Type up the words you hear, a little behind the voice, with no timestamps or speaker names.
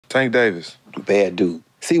Tank Davis. Bad dude.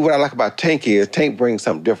 See, what I like about Tank is Tank brings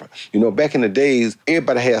something different. You know, back in the days,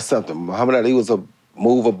 everybody had something. Muhammad Ali was a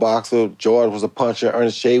mover boxer. George was a puncher.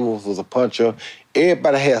 Ernest Shavers was a puncher.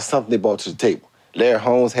 Everybody had something they brought to the table. Larry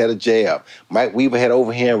Holmes had a jab. Mike Weaver had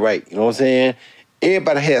overhand right. You know what I'm saying?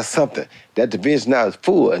 Everybody has something. That division now is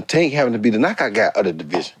full, and Tank having to be the knockout guy of the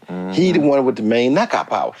division. He the one with the main knockout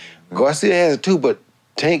power. Garcia has it too, but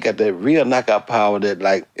Tank got that real knockout power that,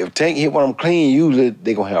 like, if Tank hit one of them clean, usually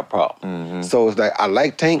they gonna have a problem. So it's like, I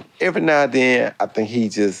like Tank. Every now and then, I think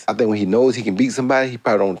when he knows he can beat somebody, he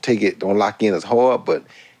probably don't lock in as hard, but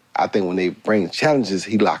I think when they bring challenges,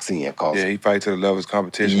 he locks in. Yeah, he fights to the level of his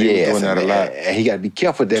competition. He was doing that a lot. And he got to be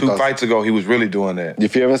careful of that. 2 fights ago, he was really doing that. You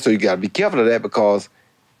feel me? So you got to be careful of that, because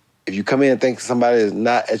if you come in and think somebody is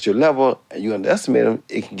not at your level and you underestimate them,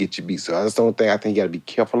 it can get you beat. So that's the only thing I think you got to be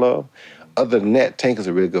careful of. Other than that, Tank is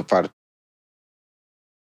a really good fighter.